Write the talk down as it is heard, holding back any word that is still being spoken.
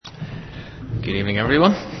Good evening,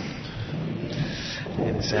 everyone.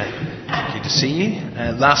 It's good to see you.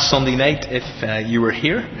 Last Sunday night, if you were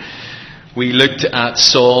here, we looked at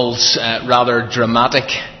Saul's rather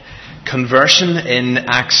dramatic conversion in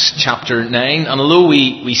Acts chapter 9. And although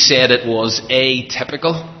we said it was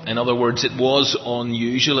atypical, in other words, it was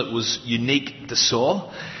unusual, it was unique to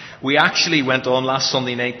Saul, we actually went on last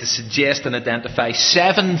Sunday night to suggest and identify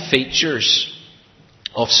 7 features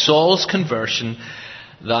of Saul's conversion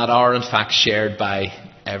that are in fact shared by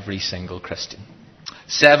every single Christian.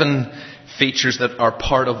 7 features that are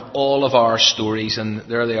part of all of our stories, and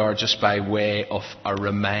there they are just by way of a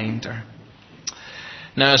reminder.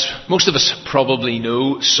 Now, as most of us probably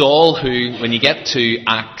know, Saul, who, when you get to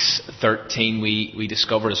Acts 13, we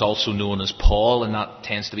discover is also known as Paul, and that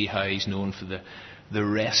tends to be how he's known for the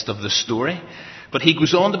rest of the story. But he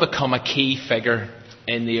goes on to become a key figure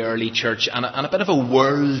in the early church and a bit of a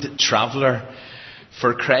world traveller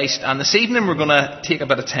for Christ. And this evening we're going to take a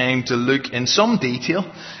bit of time to look in some detail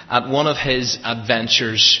at one of his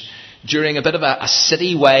adventures during a bit of a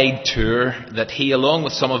city-wide tour that he, along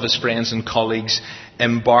with some of his friends and colleagues,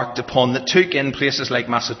 embarked upon, that took in places like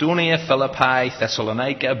Macedonia, Philippi,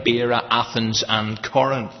 Thessalonica, Berea, Athens and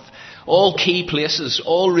Corinth. All key places,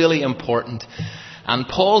 all really important. And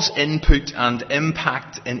Paul's input and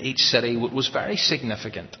impact in each city was very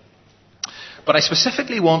significant. But I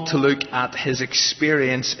specifically want to look at his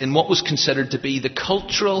experience in what was considered to be the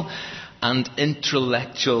cultural and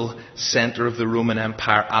intellectual centre of the Roman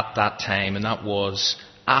Empire at that time, and that was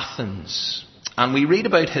Athens. And we read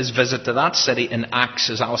about his visit to that city in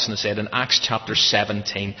Acts, as Alison has said, in Acts chapter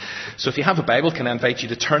 17. So if you have a Bible, can I invite you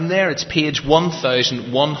to turn there? It's page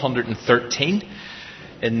 1113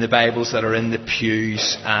 in the Bibles that are in the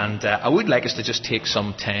pews. And I would like us to just take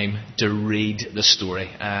some time to read the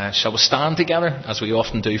story. Shall we stand together, as we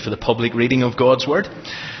often do for the public reading of God's Word?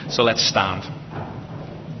 So let's stand.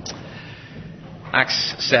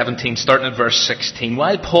 Acts 17, starting at verse 16.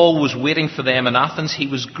 While Paul was waiting for them in Athens, he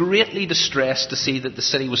was greatly distressed to see that the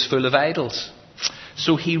city was full of idols.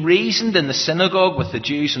 So he reasoned in the synagogue with the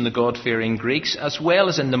Jews and the God-fearing Greeks, as well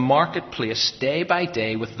as in the marketplace day by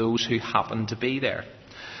day with those who happened to be there.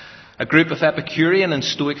 A group of Epicurean and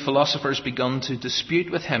Stoic philosophers began to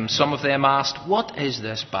dispute with him. Some of them asked, "What is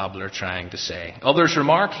this babbler trying to say?" Others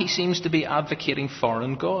remarked, "He seems to be advocating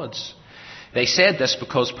foreign gods." They said this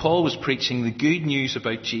because Paul was preaching the good news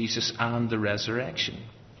about Jesus and the resurrection.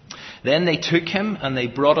 Then they took him and they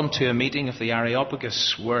brought him to a meeting of the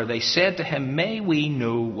Areopagus, where they said to him, "May we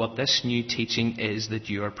know what this new teaching is that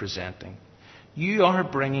you are presenting? You are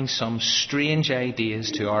bringing some strange ideas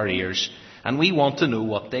to our ears, and we want to know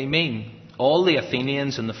what they mean." All the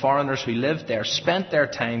Athenians and the foreigners who lived there spent their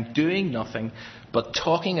time doing nothing but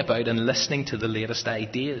talking about and listening to the latest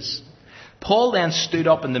ideas. Paul then stood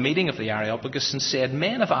up in the meeting of the Areopagus and said,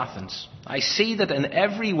 "Men of Athens, I see that in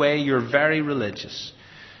every way you're very religious.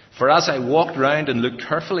 For as I walked round and looked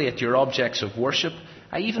carefully at your objects of worship,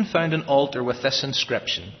 I even found an altar with this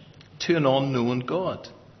inscription, 'To an unknown God.'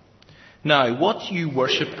 Now, what you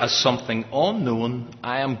worship as something unknown,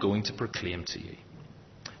 I am going to proclaim to you.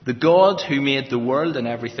 The God who made the world and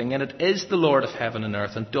everything in it is the Lord of heaven and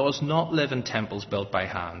earth and does not live in temples built by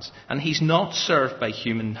hands. And he's not served by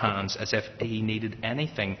human hands as if he needed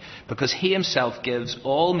anything, because he himself gives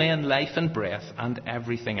all men life and breath and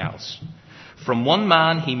everything else. From one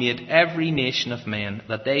man he made every nation of men,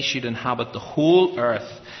 that they should inhabit the whole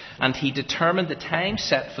earth, and he determined the time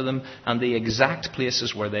set for them and the exact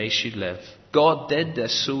places where they should live. God did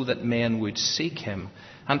this so that men would seek him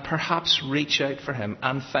and perhaps reach out for him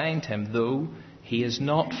and find him, though he is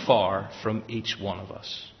not far from each one of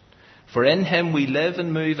us. For in him we live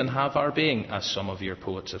and move and have our being, as some of your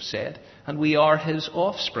poets have said, and we are his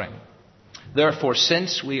offspring. Therefore,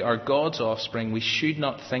 since we are God's offspring, we should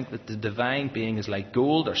not think that the divine being is like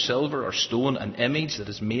gold or silver or stone, an image that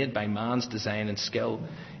is made by man's design and skill.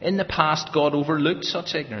 In the past, God overlooked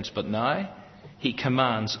such ignorance, but now he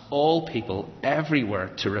commands all people everywhere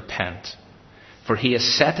to repent. For he has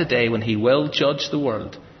set a day when he will judge the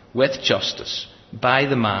world with justice by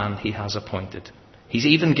the man he has appointed. He's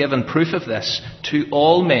even given proof of this to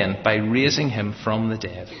all men by raising him from the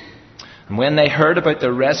dead." And when they heard about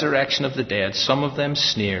the resurrection of the dead, some of them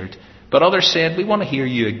sneered, but others said, "We want to hear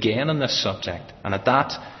you again on this subject." And at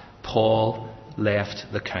that, Paul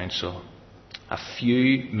left the council. A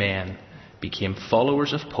few men became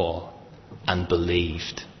followers of Paul and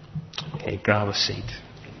believed. Okay, grab a seat.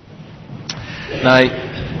 Now,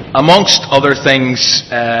 amongst other things,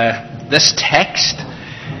 this text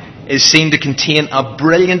is seen to contain a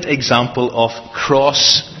brilliant example of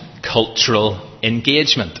cross-cultural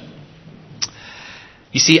engagement.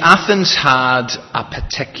 You see, Athens had a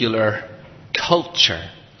particular culture.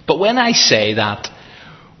 But when I say that,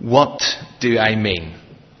 what do I mean?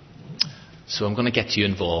 So I'm going to get you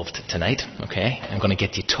involved tonight, okay? I'm going to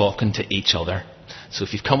get you talking to each other. So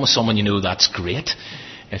if you've come with someone you know, that's great.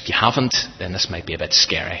 If you haven't, then this might be a bit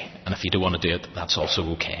scary. And if you don't want to do it, that's also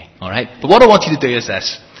okay. Alright? But what I want you to do is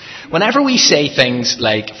this. Whenever we say things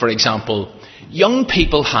like, for example, young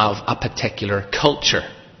people have a particular culture,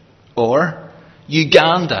 or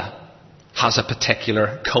Uganda has a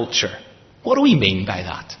particular culture, what do we mean by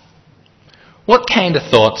that? What kind of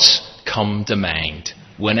thoughts come to mind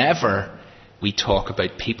whenever we talk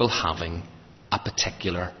about people having a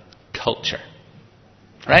particular culture?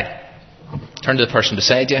 Right? Turn to the person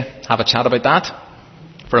beside you, have a chat about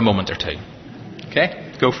that for a moment or two.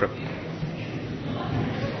 Okay? Go for it.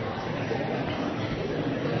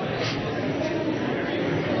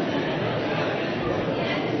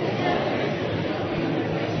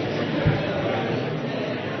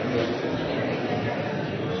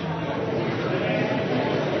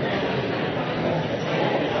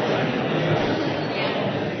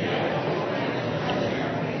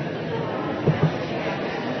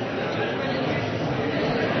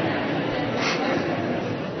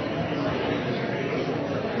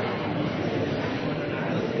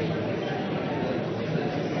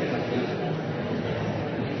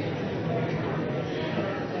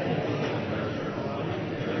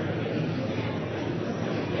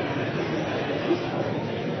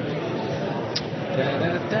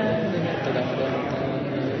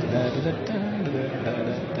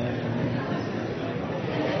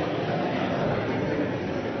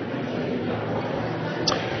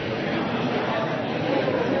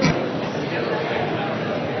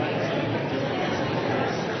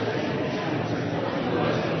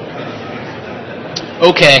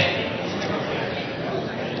 Okay.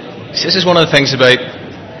 So this is one of the things about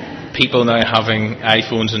people now having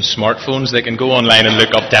iPhones and smartphones. They can go online and look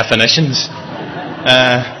up definitions.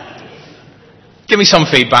 Give me some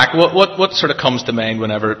feedback. What sort of comes to mind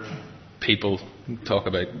whenever people talk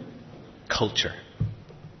about culture?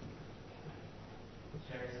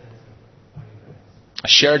 A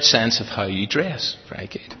shared sense of how you dress. Very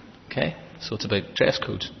good. Okay. So it's about dress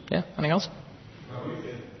codes. Yeah. Anything else?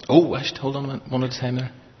 Oh, hold on a minute. One at a time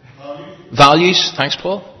there. Values. Thanks,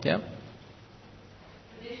 Paul. Yeah.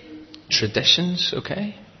 Traditions.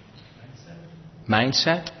 Okay.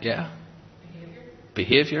 Mindset. Yeah.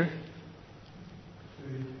 Behavior.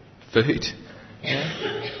 Food.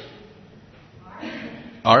 Yeah.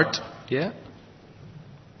 Art. Yeah.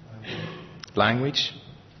 Language.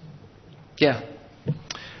 Yeah.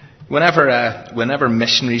 Whenever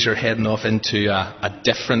missionaries are heading off into a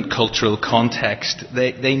different cultural context,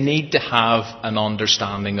 they need to have an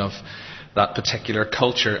understanding of that particular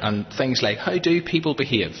culture and things like, how do people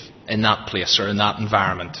behave in that place or in that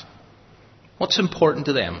environment? What's important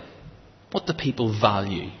to them? What do people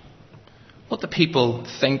value? What do people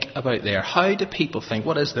think about there? How do people think?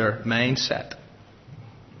 What is their mindset?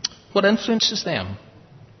 What influences them?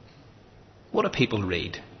 What do people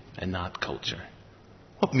read in that culture?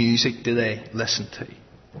 What music do they listen to?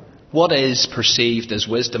 What is perceived as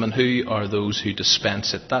wisdom and who are those who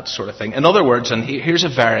dispense it? That sort of thing. In other words, and here's a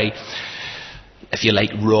very, if you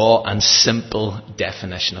like, raw and simple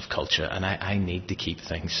definition of culture. And I need to keep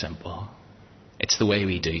things simple. It's the way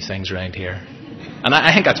we do things around here. And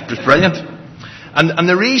I think that's brilliant. And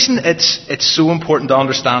the reason it's so important to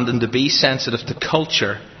understand and to be sensitive to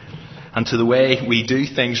culture and to the way we do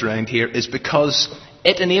things around here is because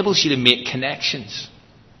it enables you to make connections.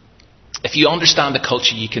 If you understand the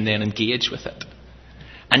culture, you can then engage with it.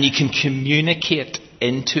 And you can communicate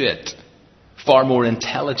into it far more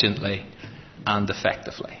intelligently and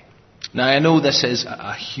effectively. Now, I know this is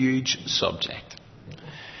a huge subject.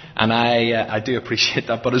 And I do appreciate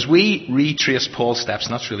that. But as we retrace Paul's steps,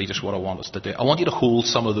 and that's really just what I want us to do, I want you to hold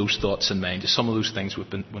some of those thoughts in mind, just some of those things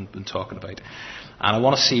we've been talking about. And I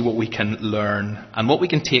want to see what we can learn and what we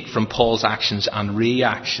can take from Paul's actions and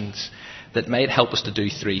reactions that might help us to do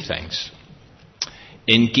three things.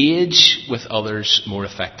 Engage with others more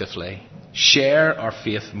effectively, share our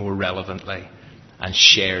faith more relevantly, and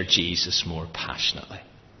share Jesus more passionately.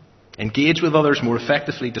 Engage with others more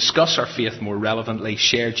effectively, discuss our faith more relevantly,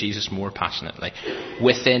 share Jesus more passionately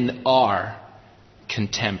within our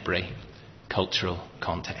contemporary cultural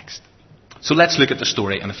context. So let's look at the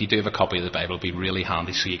story, and if you do have a copy of the Bible, it'll be really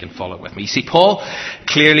handy so you can follow it with me. You see, Paul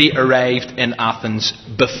clearly arrived in Athens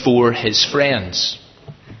before his friends.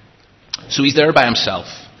 So he's there by himself,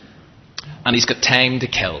 and he's got time to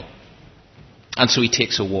kill. And so he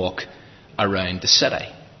takes a walk around the city.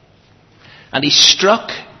 And he's struck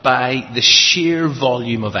by the sheer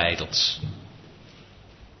volume of idols.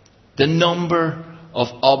 The number of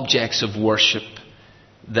objects of worship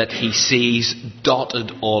that he sees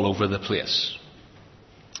dotted all over the place.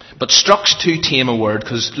 But struck's too tame a word,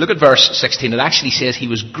 because look at verse 16. It actually says he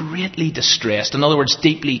was greatly distressed. In other words,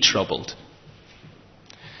 deeply troubled.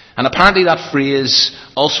 And apparently that phrase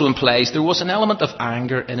also implies there was an element of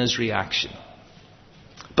anger in his reaction.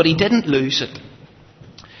 But he didn't lose it.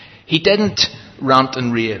 He didn't rant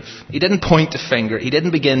and rave. He didn't point the finger. He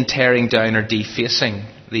didn't begin tearing down or defacing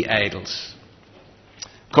the idols.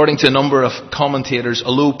 According to a number of commentators,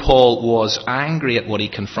 although Paul was angry at what he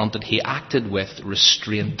confronted, he acted with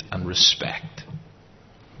restraint and respect.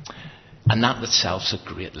 And that itself is a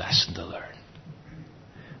great lesson to learn.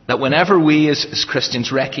 That whenever we as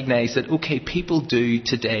Christians recognise that, okay, people do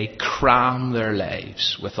today cram their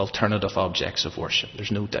lives with alternative objects of worship.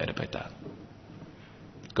 There's no doubt about that.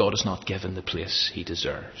 God has not given the place he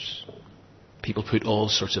deserves. People put all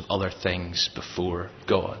sorts of other things before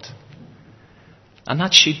God. And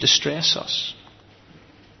that should distress us.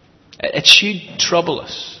 It should trouble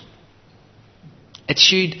us. It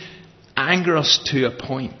should anger us to a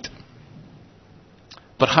point.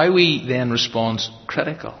 But how we then respond is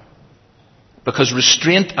critical. Because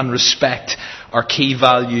restraint and respect are key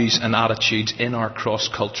values and attitudes in our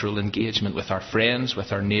cross-cultural engagement with our friends,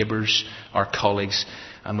 with our neighbours, our colleagues,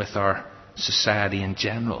 and with our society in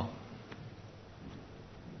general.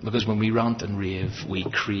 Because when we rant and rave, we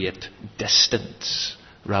create distance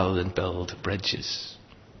rather than build bridges.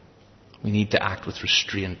 We need to act with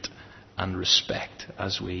restraint and respect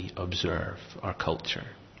as we observe our culture.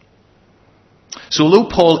 So although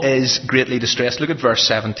Paul is greatly distressed, look at verse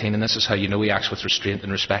 17, and this is how you know he acts with restraint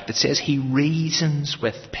and respect. It says he reasons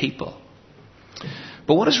with people.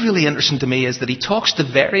 But what is really interesting to me is that he talks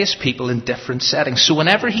to various people in different settings. So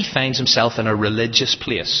whenever he finds himself in a religious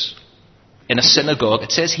place, in a synagogue,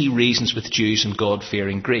 it says he reasons with Jews and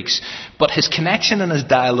God-fearing Greeks. But his connection and his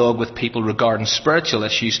dialogue with people regarding spiritual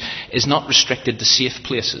issues is not restricted to safe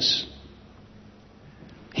places.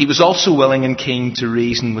 He was also willing and keen to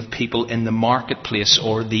reason with people in the marketplace,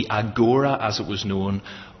 or the agora as it was known,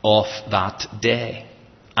 of that day,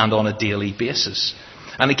 and on a daily basis.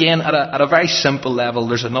 And again, at a very simple level,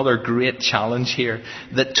 there's another great challenge here,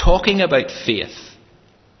 that talking about faith,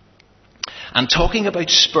 and talking about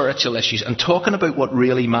spiritual issues, and talking about what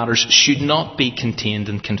really matters should not be contained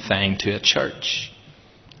and confined to a church.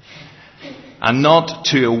 And not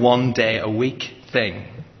to a one-day-a-week thing.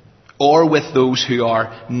 Or with those who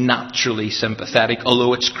are naturally sympathetic,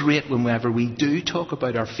 although it's great whenever we do talk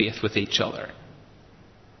about our faith with each other.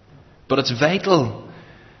 But it's vital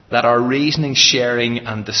that our reasoning, sharing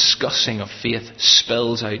and discussing of faith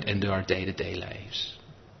spills out into our day-to-day lives.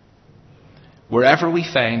 Wherever we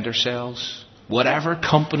find ourselves, whatever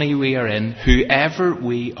company we are in, whoever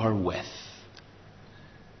we are with,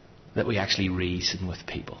 that we actually reason with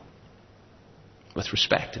people. With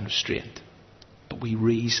respect and restraint. But we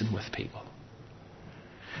reason with people.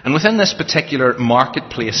 And within this particular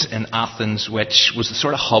marketplace in Athens, which was the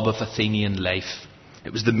sort of hub of Athenian life,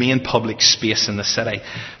 it was the main public space in the city,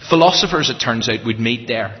 philosophers, it turns out, would meet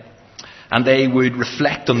there. And they would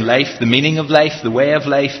reflect on life, the meaning of life, the way of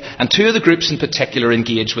life. And two of the groups in particular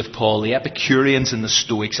engaged with Paul, the Epicureans and the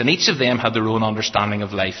Stoics. And each of them had their own understanding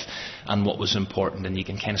of life and what was important. And you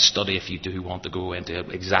can kind of study, if you do want to go into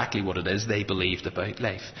exactly what it is they believed about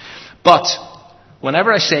life. But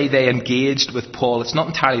whenever I say they engaged with Paul, it's not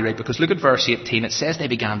entirely right, because look at verse 18. It says they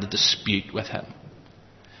began to dispute with him.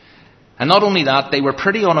 And not only that, they were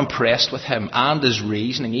pretty unimpressed with him and his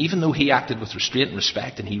reasoning. Even though he acted with restraint and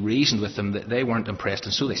respect and he reasoned with them, they weren't impressed.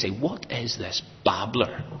 And so they say, what is this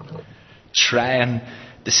babbler trying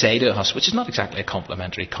to say to us? Which is not exactly a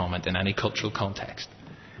complimentary comment in any cultural context.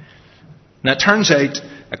 Now it turns out,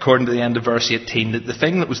 according to the end of verse 18, that the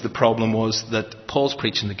thing that was the problem was that Paul's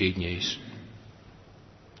preaching the good news.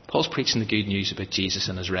 Paul's preaching the good news about Jesus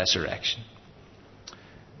and his resurrection.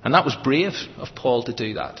 And that was brave of Paul to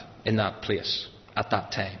do that in that place at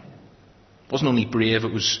that time. It wasn't only brave,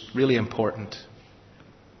 it was really important.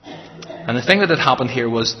 And the thing that had happened here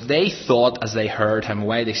was they thought, as they heard him,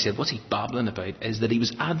 why they said, what's he babbling about, is that he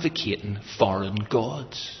was advocating foreign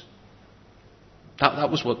gods.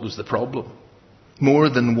 That was what was the problem. More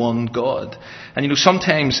than one God. And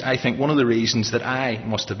sometimes I think one of the reasons that I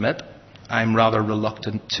must admit I'm rather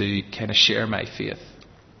reluctant to kind of share my faith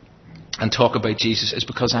and talk about Jesus is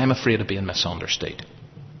because I'm afraid of being misunderstood.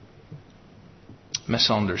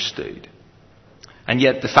 Misunderstood. And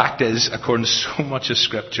yet the fact is, according to so much of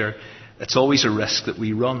Scripture, it's always a risk that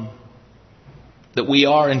we run. That we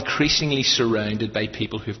are increasingly surrounded by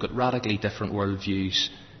people who've got radically different worldviews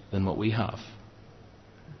than what we have.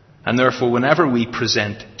 And therefore, whenever we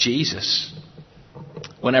present Jesus,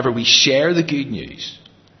 whenever we share the good news,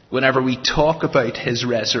 whenever we talk about his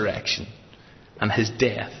resurrection and his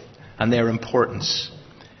death and their importance,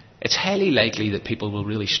 it's highly likely that people will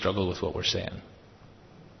really struggle with what we're saying.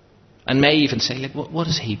 And may even say, like, what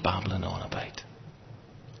is he babbling on about?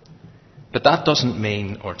 But that doesn't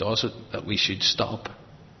mean, or does it, that we should stop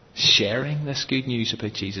sharing this good news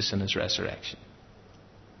about Jesus and his resurrection.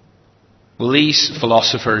 Well, these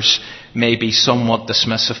philosophers may be somewhat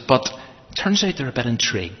dismissive, but it turns out they're a bit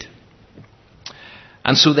intrigued.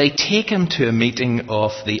 And so they take him to a meeting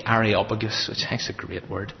of the Areopagus, which I think is a great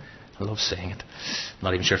word. I love saying it. I'm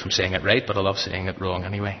not even sure if I'm saying it right, but I love saying it wrong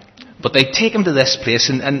anyway. But they take him to this place,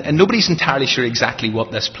 and nobody's entirely sure exactly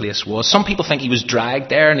what this place was. Some people think he was dragged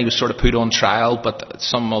there and he was sort of put on trial, but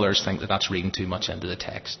some others think that that's reading too much into the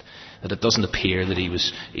text, that it doesn't appear that he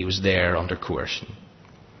was there under coercion.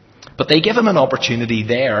 But they give him an opportunity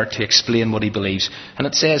there to explain what he believes. And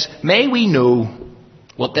it says, may we know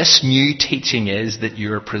what this new teaching is that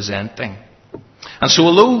you're presenting. And so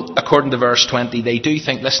although, according to verse 20, they do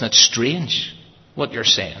think, listen, it's strange what you're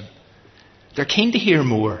saying, they're keen to hear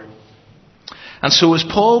more. And so as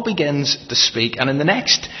Paul begins to speak, and in the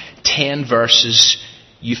next 10 verses,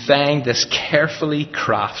 you find this carefully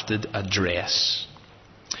crafted address,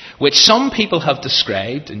 which some people have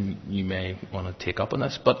described, and you may want to take up on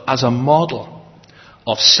this, but as a model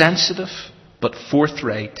of sensitive but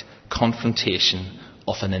forthright confrontation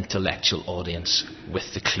of an intellectual audience with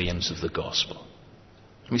the claims of the gospel.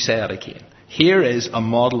 Let me say that again. Here is a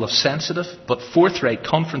model of sensitive but forthright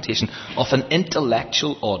confrontation of an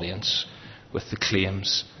intellectual audience with the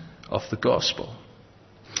claims of the gospel.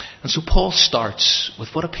 And so Paul starts with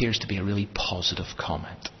what appears to be a really positive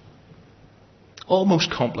comment.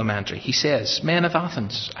 Almost complimentary. He says, men of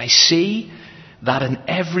Athens, I see that in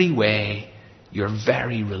every way you're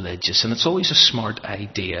very religious. And it's always a smart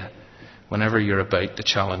idea whenever you're about to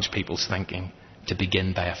challenge people's thinking to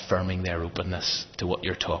begin by affirming their openness to what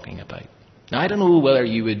you're talking about. Now, I don't know whether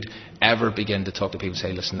you would ever begin to talk to people and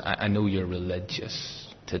say, listen, I know you're religious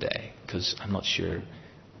today, because I'm not sure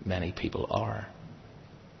many people are.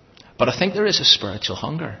 But I think there is a spiritual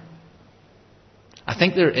hunger. I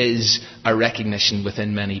think there is a recognition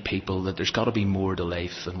within many people that there's got to be more to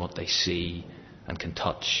life than what they see and can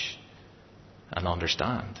touch and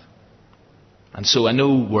understand. And so I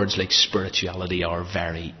know words like spirituality are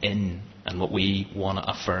very in, and what we want to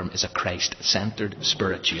affirm is a Christ-centered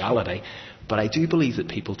spirituality. But I do believe that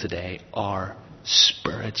people today are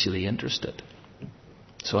spiritually interested.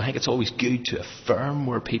 So I think it's always good to affirm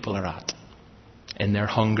where people are at in their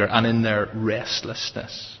hunger and in their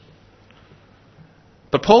restlessness.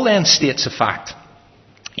 But Paul then states a fact.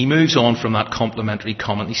 He moves on from that complimentary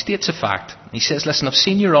comment. He states a fact. He says, listen, I've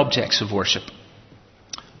seen your objects of worship,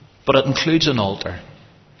 but it includes an altar.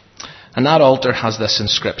 And that altar has this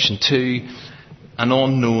inscription, to an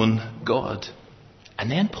unknown God.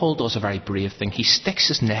 And then Paul does a very brave thing. He sticks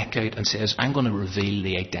his neck out and says, I'm going to reveal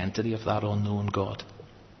the identity of that unknown God.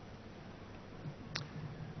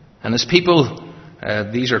 And as people,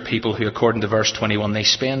 these are people who, according to verse 21, they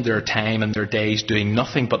spend their time and their days doing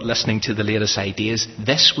nothing but listening to the latest ideas.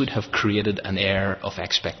 This would have created an air of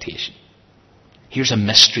expectation. Here's a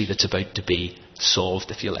mystery that's about to be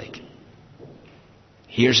solved, if you like.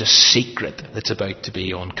 Here's a secret that's about to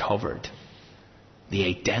be uncovered. The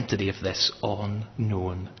identity of this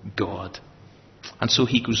unknown God. And so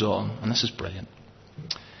he goes on, and this is brilliant.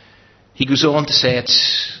 He goes on to say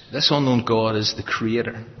this unknown God is the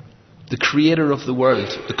creator of the world,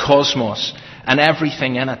 the cosmos, and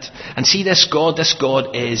everything in it. And see, this God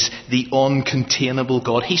is the uncontainable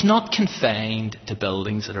God. He's not confined to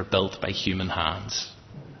buildings that are built by human hands.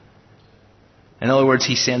 In other words,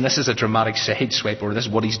 he's saying this is a dramatic side swipe, or this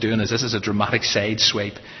is what he's doing is this is a dramatic side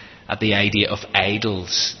swipe at the idea of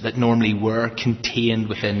idols that normally were contained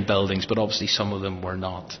within buildings, but obviously some of them were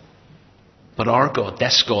not. But our God,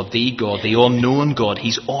 the unknown God,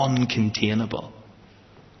 he's uncontainable.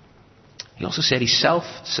 He also said he's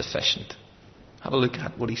self-sufficient. Have a look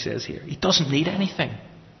at what he says here. He doesn't need anything.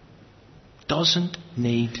 Doesn't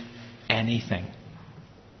need anything.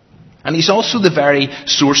 And he's also the very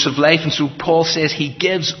source of life. And so Paul says he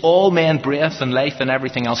gives all men breath and life and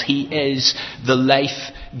everything else. He is the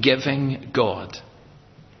life-giving God.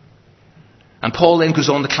 And Paul then goes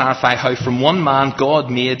on to clarify how from one man God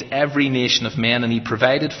made every nation of men, and he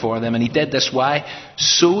provided for them. And he did this, why?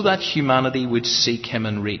 So that humanity would seek him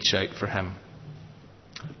and reach out for him.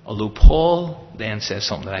 Although Paul then says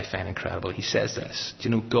something that I find incredible. He says this, do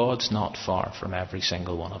you know, God's not far from every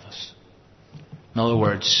single one of us. In other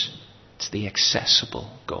words, It's the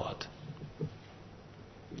accessible God.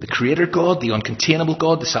 The creator God, the uncontainable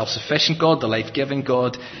God, the self-sufficient God, the life-giving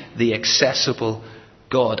God, the accessible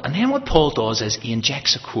God. And then what Paul does is he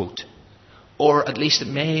injects a quote. Or at least it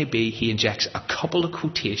may be he injects a couple of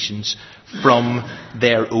quotations from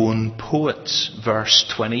their own poets. Verse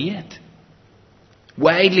 28.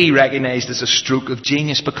 Widely recognised as a stroke of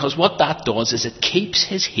genius, because what that does is it keeps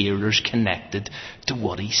his hearers connected to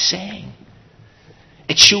what he's saying.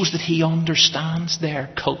 It shows that he understands their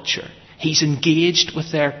culture. He's engaged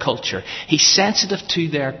with their culture. He's sensitive to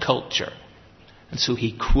their culture. And so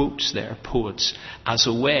he quotes their poets as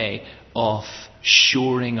a way of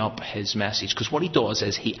shoring up his message. Because what he does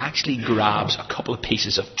is he actually grabs a couple of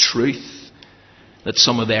pieces of truth that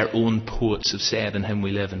some of their own poets have said, "In him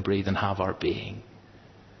we live and breathe and have our being."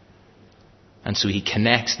 And so he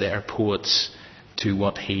connects their poets to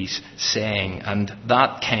what he's saying. And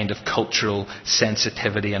that kind of cultural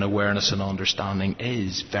sensitivity and awareness and understanding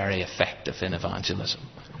is very effective in evangelism.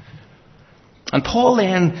 And Paul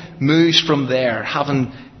then moves from there,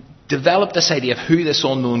 having developed this idea of who this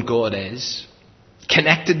unknown God is,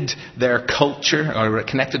 connected their culture, or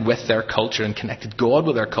connected with their culture, and connected God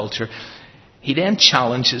with their culture. He then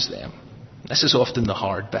challenges them. This is often the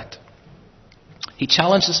hard bit. He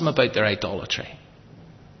challenges them about their idolatry.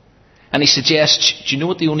 And he suggests, do you know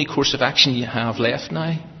what the only course of action you have left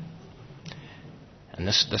now? And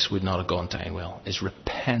this would not have gone down well, is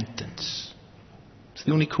repentance. It's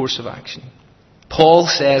the only course of action. Paul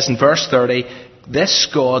says in verse 30, this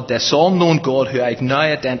God, this all-known God who I've now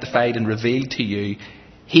identified and revealed to you,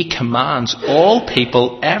 he commands all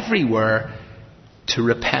people everywhere to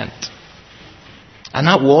repent. And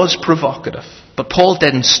that was provocative. But Paul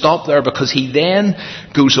didn't stop there, because he then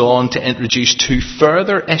goes on to introduce two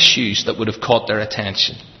further issues that would have caught their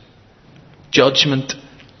attention. Judgment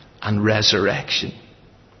and resurrection.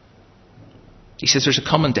 He says there's a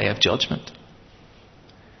coming day of judgment.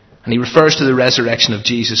 And he refers to the resurrection of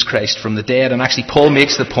Jesus Christ from the dead. And actually Paul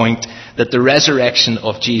makes the point that the resurrection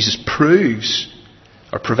of Jesus proves,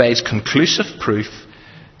 or provides conclusive proof,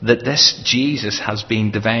 that this Jesus has been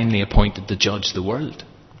divinely appointed to judge the world.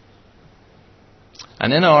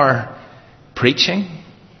 And in our preaching,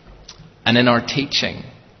 and in our teaching,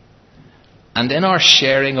 and in our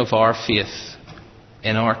sharing of our faith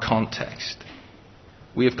in our context,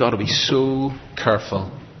 we have got to be so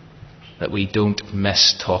careful that we don't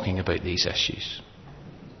miss talking about these issues.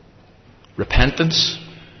 Repentance,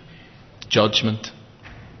 judgment,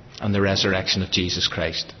 and the resurrection of Jesus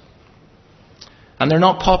Christ. And they're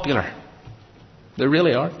not popular. They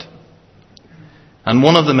really aren't. And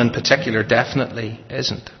one of them in particular definitely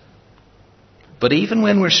isn't. But even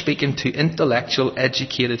when we're speaking to intellectual,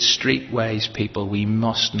 educated, streetwise people, we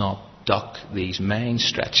must not duck these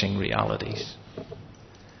mind-stretching realities.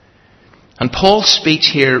 And Paul's speech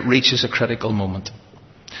here reaches a critical moment.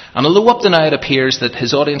 And although up to now it appears that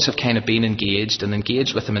his audience have kind of been engaged, and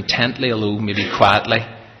engaged with him intently, although maybe quietly,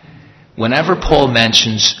 whenever Paul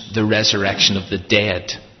mentions the resurrection of the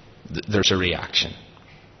dead, there's a reaction.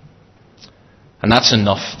 And that's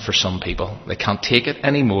enough for some people. They can't take it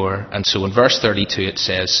anymore. And so in verse 32 it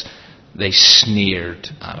says, they sneered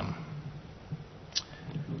at him.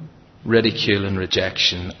 Ridicule and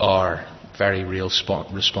rejection are very real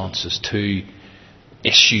responses to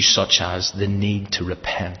issues such as the need to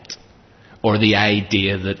repent, or the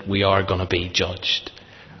idea that we are going to be judged,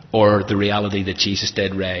 or the reality that Jesus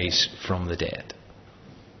did rise from the dead.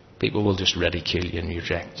 People will just ridicule you and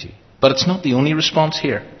reject you. But it's not the only response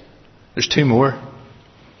here. There's two more.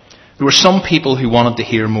 There were some people who wanted to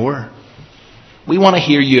hear more. We want to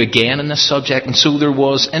hear you again in this subject, and so there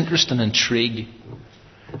was interest and intrigue.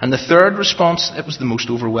 And the third response, it was the most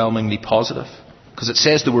overwhelmingly positive, because it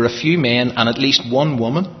says there were a few men and at least one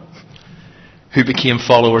woman who became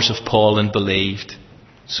followers of Paul and believed.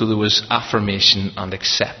 So there was affirmation and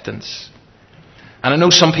acceptance. And I know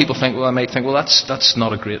some people think, that's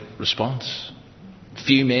not a great response.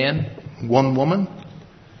 Few men, one woman.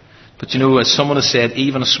 But you know, as someone has said,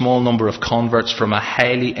 even a small number of converts from a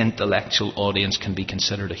highly intellectual audience can be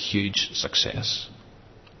considered a huge success.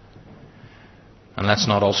 And let's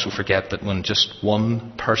not also forget that when just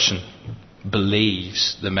one person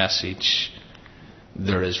believes the message,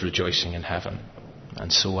 there is rejoicing in heaven.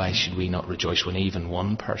 And so why should we not rejoice when even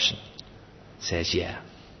one person says, yeah,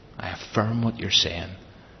 I affirm what you're saying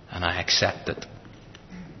and I accept it.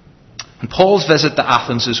 And Paul's visit to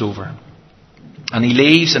Athens is over. And he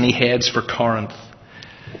leaves and he heads for Corinth.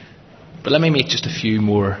 But let me make just a few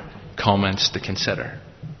more comments to consider.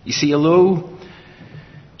 You see, although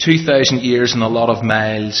 2,000 years and a lot of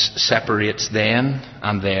miles separates then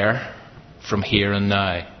and there from here and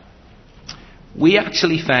now, we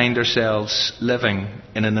actually find ourselves living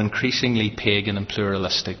in an increasingly pagan and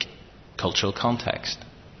pluralistic cultural context.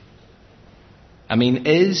 I mean,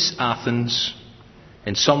 is Athens,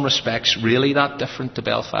 in some respects, really that different to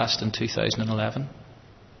Belfast in 2011?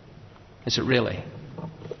 Is it really?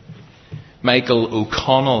 Michael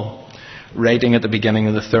O'Connell, writing at the beginning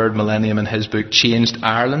of the third millennium in his book Changed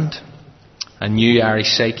Ireland, A New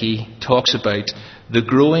Irish Psyche, talks about the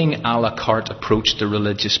growing a la carte approach to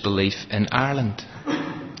religious belief in Ireland.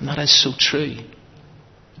 And that is so true.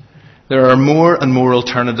 There are more and more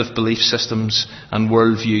alternative belief systems and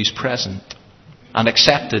worldviews present and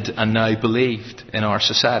accepted and now believed in our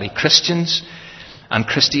society. Christians and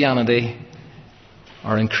Christianity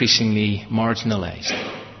are increasingly marginalised.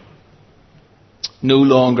 No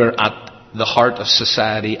longer at the heart of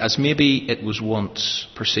society as maybe it was once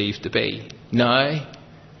perceived to be. Now,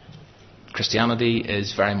 Christianity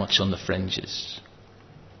is very much on the fringes.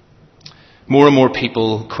 More and more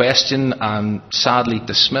people question and sadly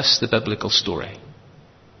dismiss the biblical story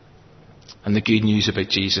and the good news about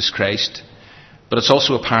Jesus Christ. But it's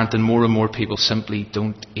also apparent that more and more people simply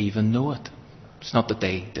don't even know it. It's not that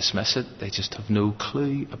they dismiss it, they just have no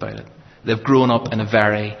clue about it. They've grown up in a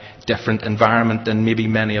very different environment than maybe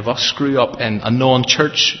many of us grew up in, a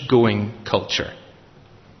non-church going culture,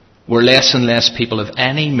 where less and less people have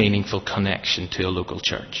any meaningful connection to a local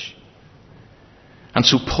church. And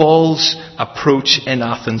so Paul's approach in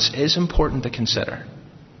Athens is important to consider,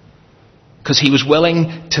 because he was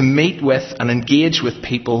willing to meet with and engage with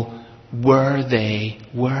people where they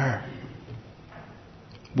were.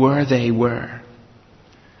 Where they were.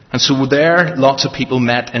 And so there, lots of people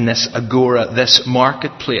met in this agora, this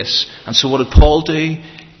marketplace. And so what did Paul do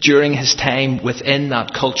during his time within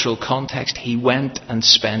that cultural context? He went and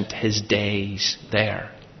spent his days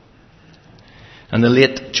there. And the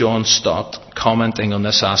late John Stott, commenting on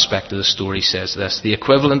this aspect of the story, says this: the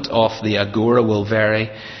equivalent of the agora will vary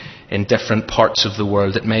in different parts of the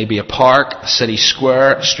world. It may be a park, a city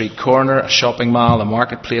square, a street corner, a shopping mall, a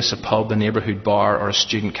marketplace, a pub, a neighbourhood bar, or a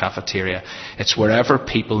student cafeteria. It's wherever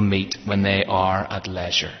people meet when they are at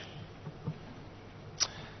leisure.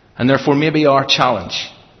 And therefore maybe our challenge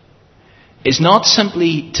is not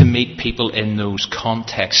simply to meet people in those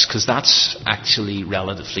contexts, because that's actually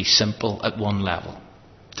relatively simple at one level,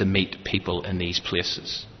 to meet people in these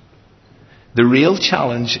places. The real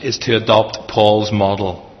challenge is to adopt Paul's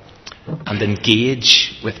model and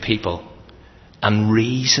engage with people and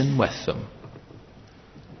reason with them,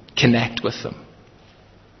 connect with them,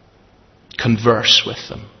 converse with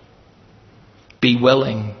them, be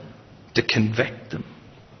willing to convict them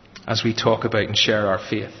as we talk about and share our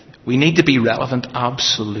faith. We need to be relevant,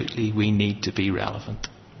 absolutely we need to be relevant.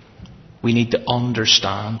 We need to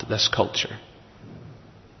understand this culture.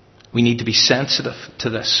 We need to be sensitive to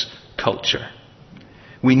this culture.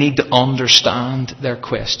 We need to understand their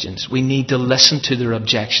questions. We need to listen to their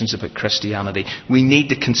objections about Christianity. We need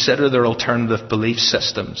to consider their alternative belief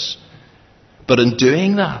systems. But in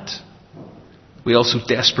doing that, we also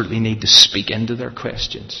desperately need to speak into their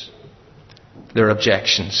questions, their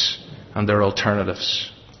objections, and their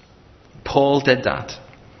alternatives. Paul did that.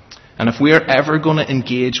 And if we are ever going to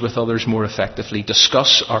engage with others more effectively,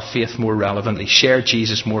 discuss our faith more relevantly, share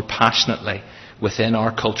Jesus more passionately within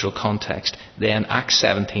our cultural context, then Acts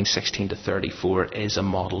 17:16-34 is a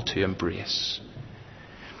model to embrace.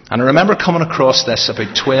 And I remember coming across this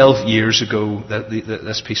about 12 years ago,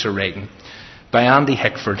 this piece of writing by Andy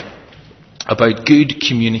Hickford about good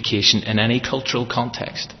communication in any cultural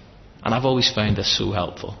context. And I've always found this so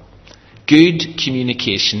helpful. Good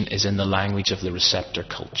communication is in the language of the receptor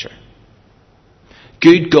culture.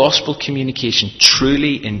 Good gospel communication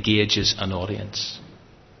truly engages an audience.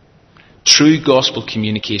 True gospel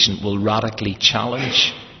communication will radically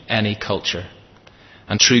challenge any culture.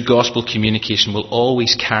 And true gospel communication will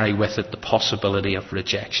always carry with it the possibility of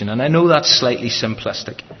rejection. And I know that's slightly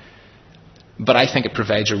simplistic, but I think it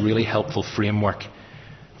provides a really helpful framework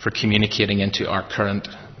for communicating into our current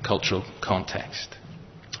cultural context.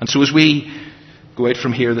 And so as we go out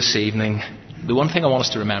from here this evening, the one thing I want us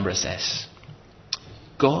to remember is this.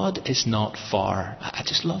 God is not far. I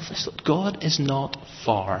just love this. God is not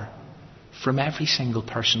far from every single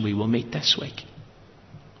person we will meet this week.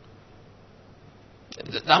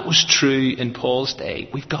 That was true in Paul's day.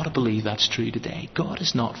 We've got to believe that's true today. God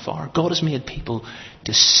is not far. God has made people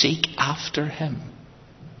to seek after Him.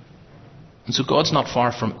 And so God's not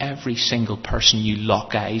far from every single person you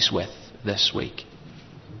lock eyes with this week.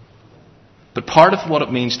 But part of what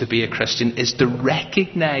it means to be a Christian is to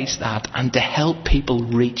recognise that and to help people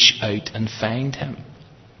reach out and find Him.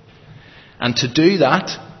 And to do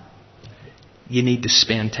that, you need to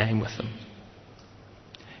spend time with them.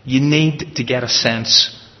 You need to get a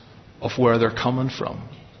sense of where they're coming from.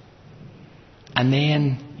 And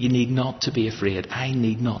then you need not to be afraid. I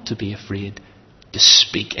need not to be afraid to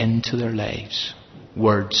speak into their lives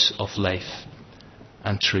words of life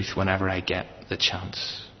and truth whenever I get the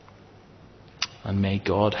chance. And may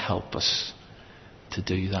God help us to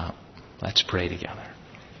do that. Let's pray together.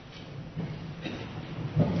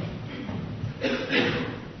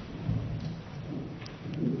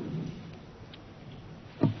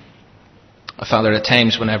 Father, at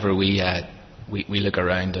times whenever we look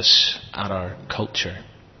around us at our culture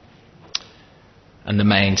and the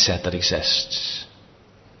mindset that exists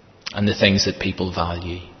and the things that people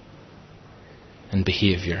value and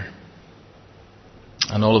behaviour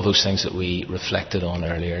and all of those things that we reflected on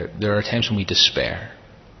earlier, there are times when we despair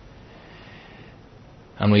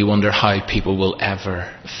and we wonder how people will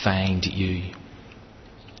ever find you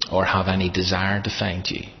or have any desire to find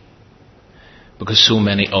you, because so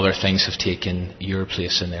many other things have taken your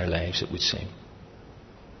place in their lives, it would seem.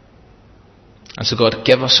 And so God,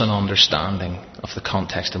 give us an understanding of the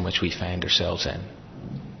context in which we find ourselves in.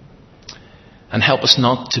 And help us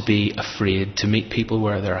not to be afraid to meet people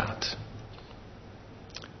where they're at.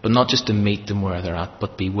 But not just to meet them where they're at,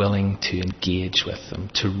 but be willing to engage with them,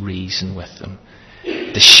 to reason with them,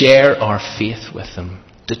 to share our faith with them,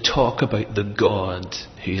 to talk about the God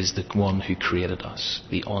who is the one who created us,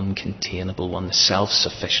 the uncontainable one, the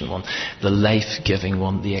self-sufficient one, the life-giving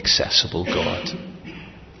one, the accessible God.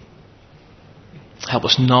 Help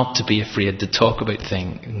us not to be afraid to talk about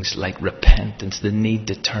things like repentance, the need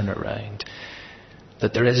to turn around,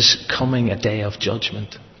 that there is coming a day of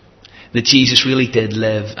judgment, that Jesus really did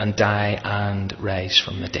live and die and rise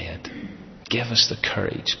from the dead. Give us the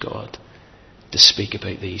courage, God, to speak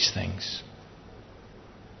about these things.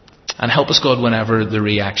 And help us, God, whenever the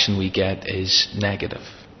reaction we get is negative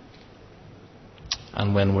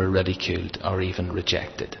and when we're ridiculed or even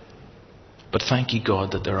rejected. But thank you,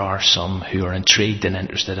 God, that there are some who are intrigued and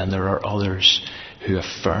interested, and there are others who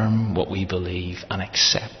affirm what we believe and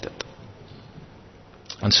accept it.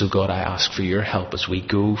 And so, God, I ask for your help as we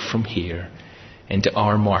go from here into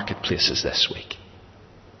our marketplaces this week,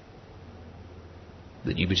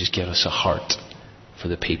 that you would just give us a heart for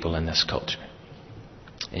the people in this culture.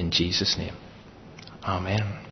 In Jesus' name. Amen.